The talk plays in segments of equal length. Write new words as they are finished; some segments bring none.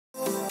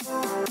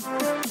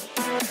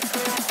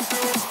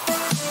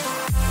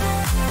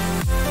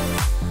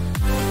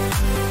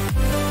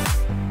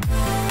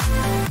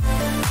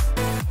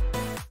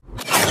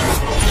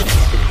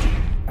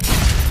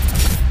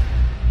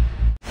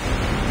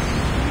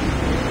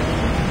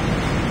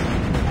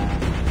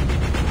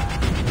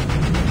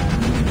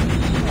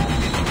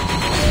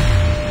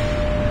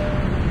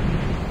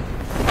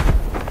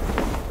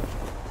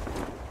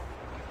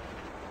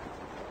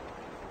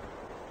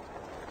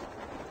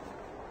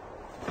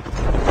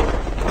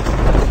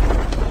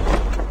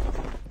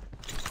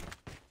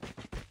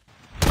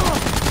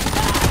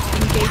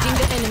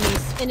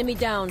Enemy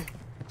down.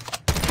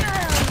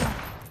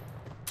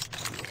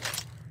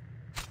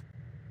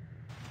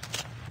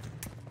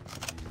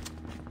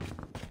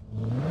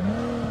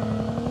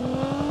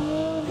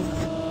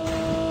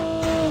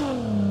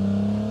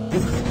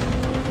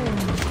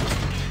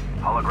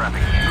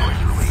 Holographic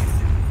decoys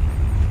released.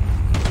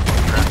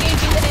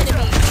 Engaging the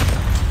enemy.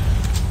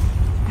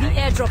 The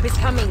airdrop is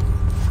coming.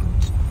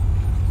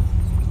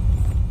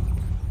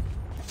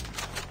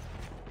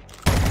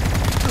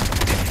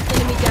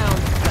 Enemy down.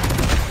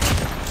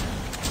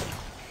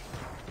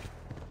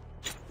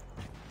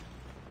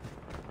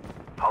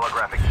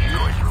 Holographic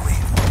decoys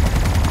released.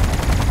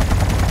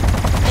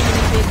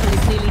 Enemy vehicle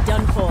is nearly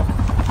done for.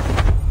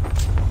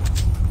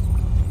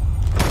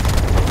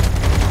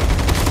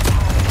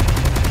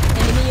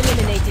 Enemy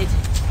eliminated.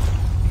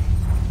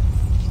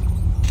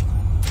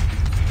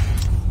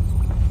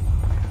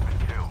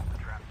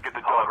 Get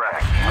the dog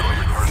back. I will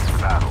return to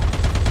battle.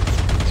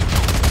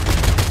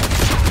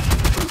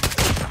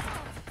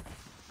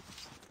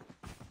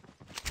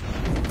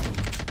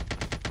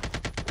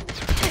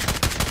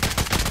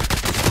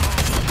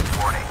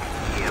 Warning.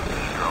 EMP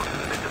drone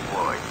has been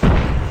deployed.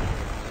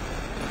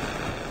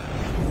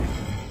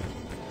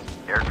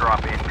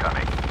 Airdrop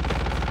incoming.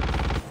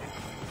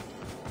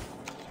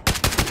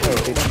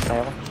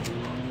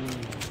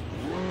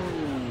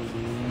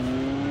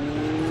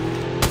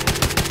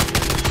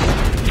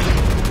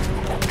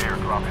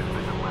 Airdrop has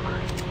been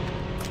delivered.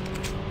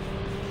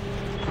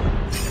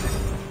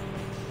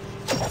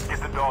 Get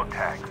the dog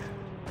tags.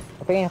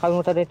 Tapi yang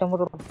kalimutan dito mo.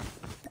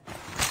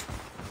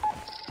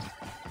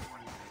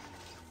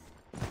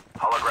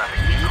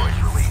 Holographic decoys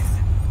released.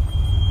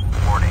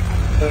 Warning.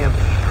 EMP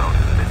drone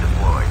has been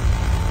deployed.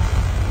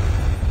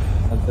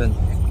 Ayun.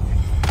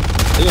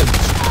 Ayun.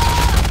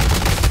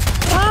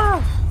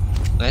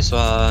 Nice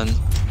one.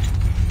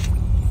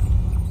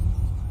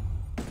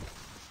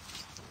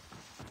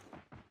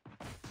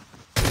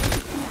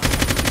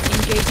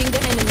 Engaging the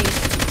enemy.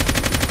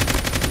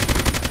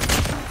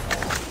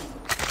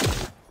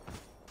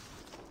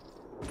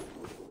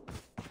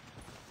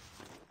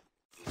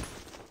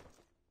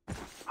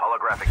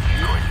 Holographic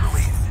decoys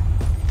released.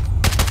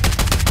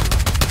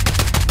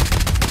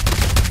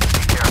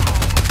 Be careful.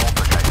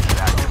 Poltergeist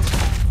is active.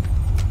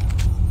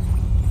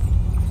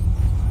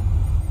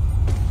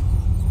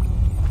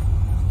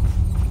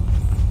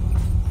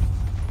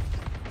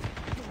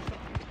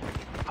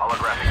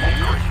 Holographic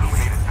decoys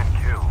released has been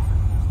killed.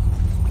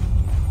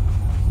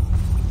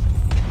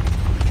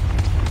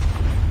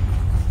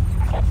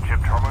 Chip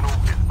terminal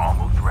is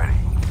almost ready.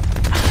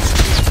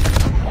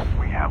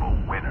 We have a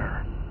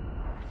winner.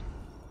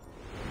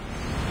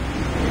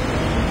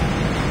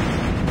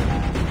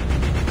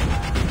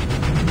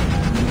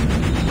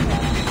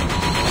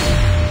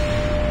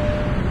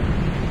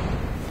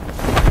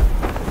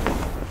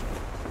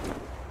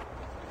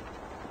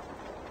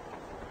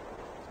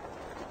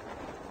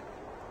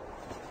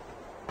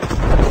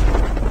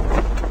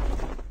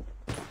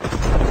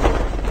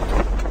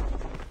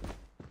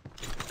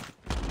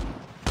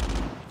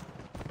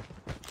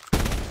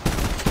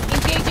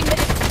 Engaging the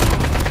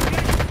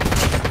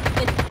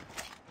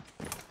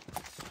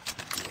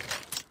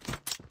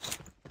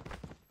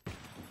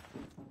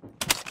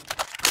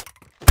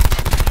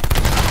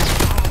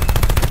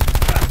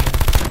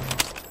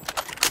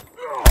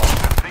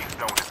The safe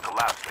zone is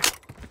collapsing.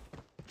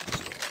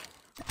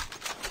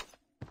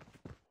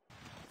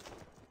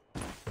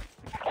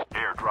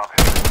 Airdrop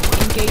has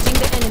engaging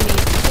the enemy.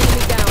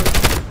 Enemy down.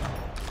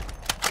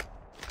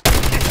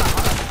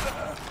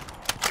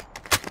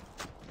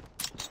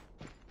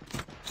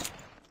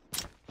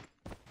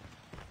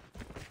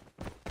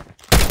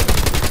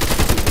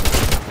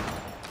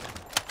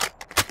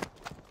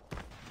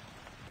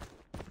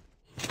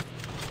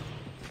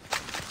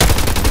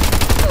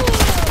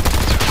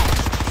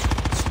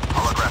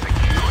 holographic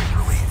decoys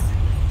released.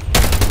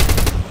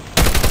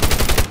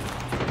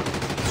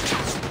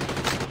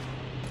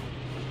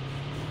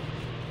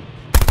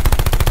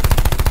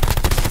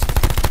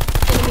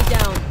 Enemy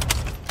down.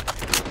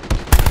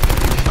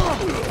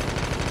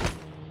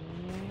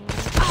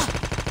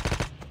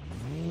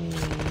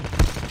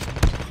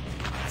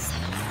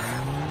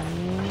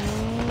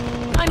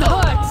 I'm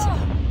hurt.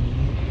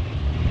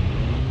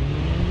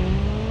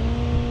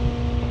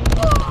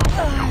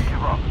 Don't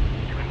give up.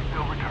 You can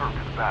still return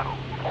to the battle.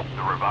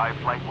 The revived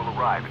flight will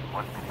arrive in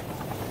 1 minute.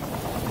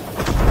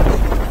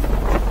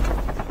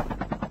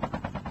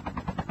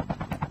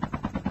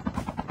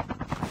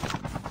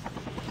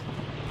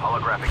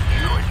 Holographic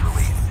decoys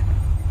released.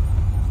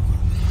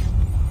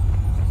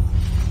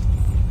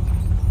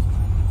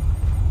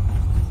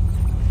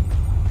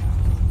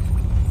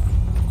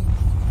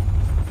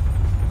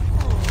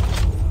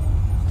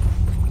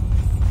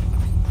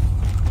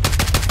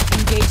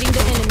 Engaging the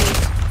enemy.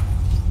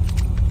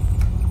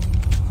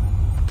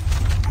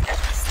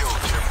 Skill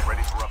chip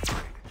ready for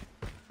upgrade.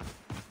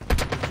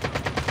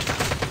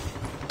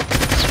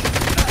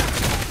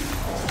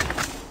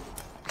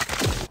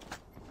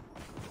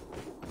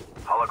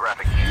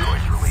 Holographic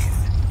decoys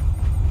released.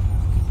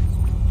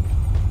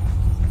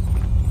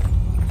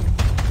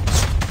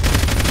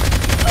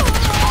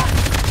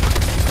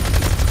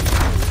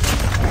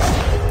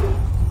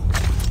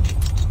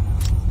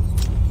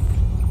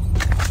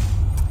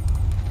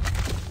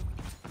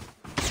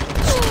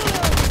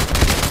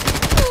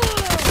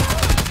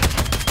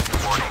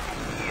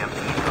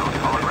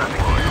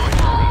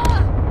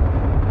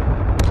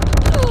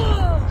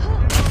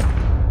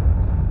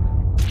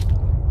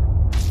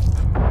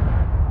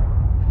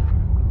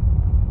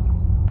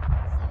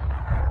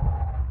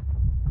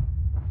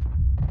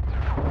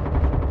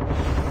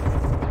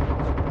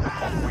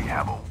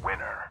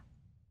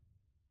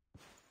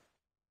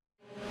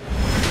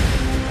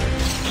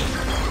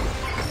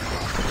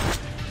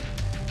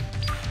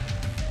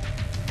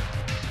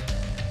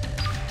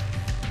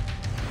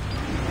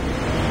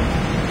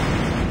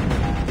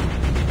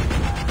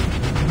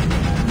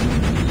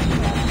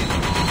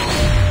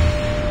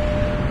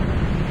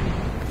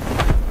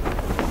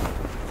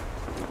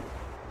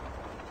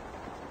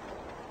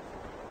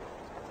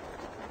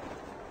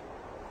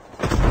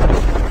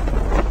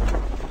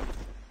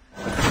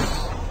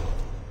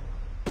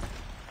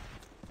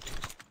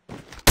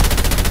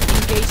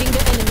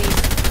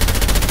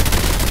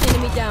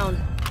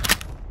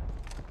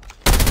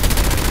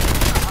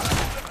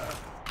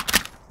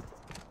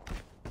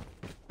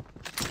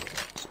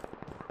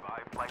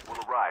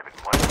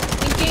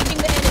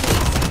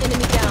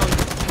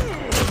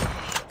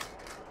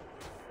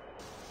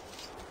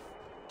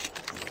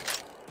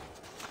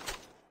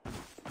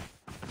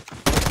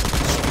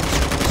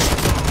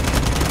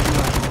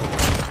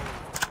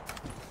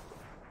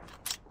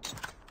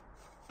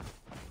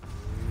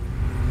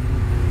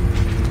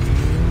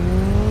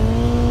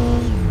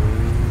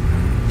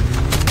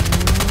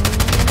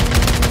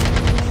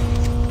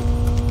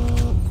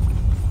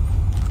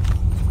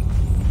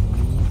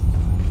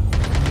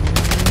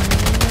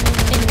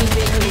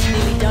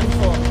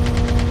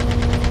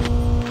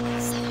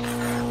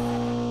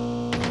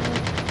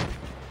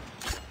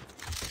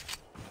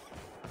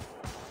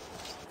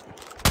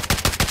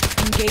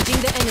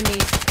 Engaging the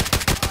enemies.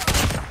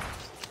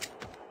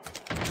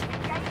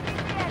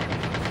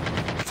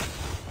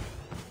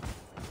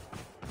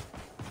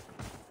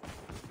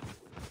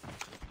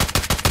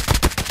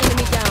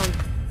 Enemy down.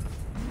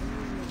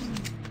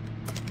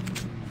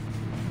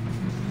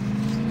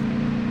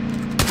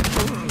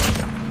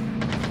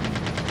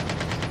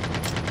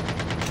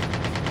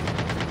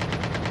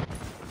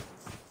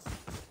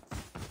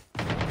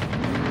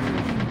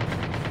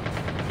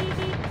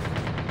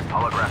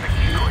 Holographic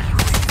decoys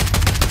released.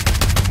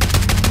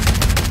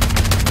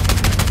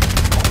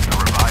 The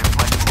revived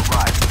flight will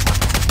arrive in 1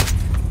 minute.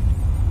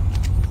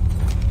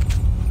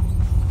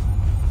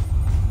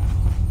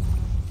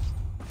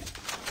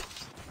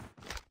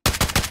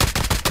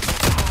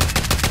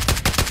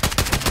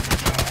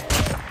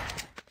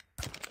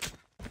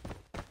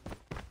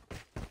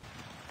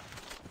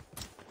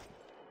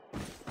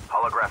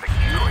 Holographic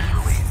decoys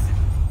released.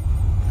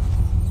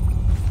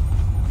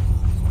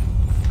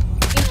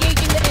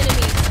 Engaging the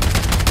enemies.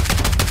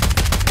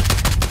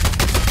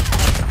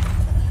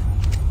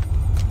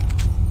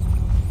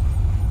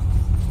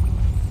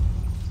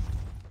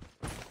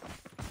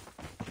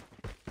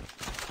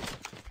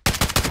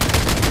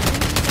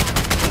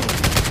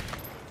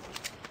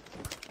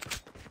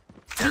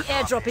 The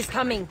airdrop is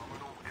coming.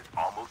 Is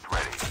almost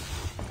ready.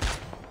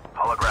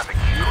 Holographic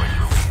decoys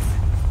released.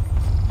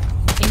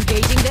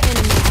 Engaging the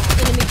enemies.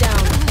 Enemy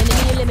down.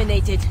 Enemy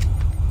eliminated.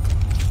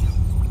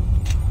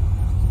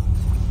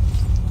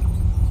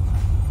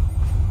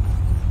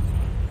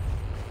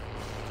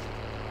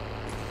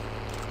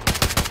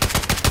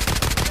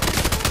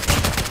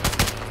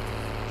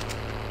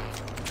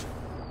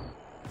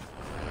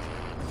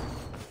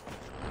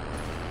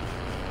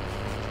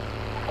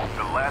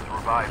 The last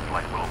revived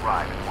flight will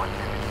arrive in 1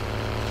 minute.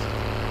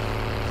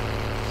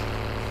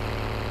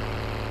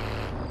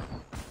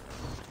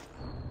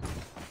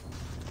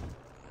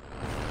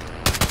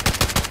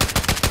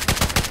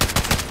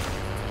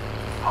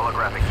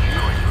 Holographic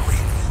decoys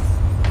released.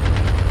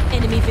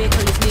 Enemy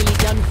vehicle is nearly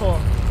done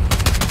for.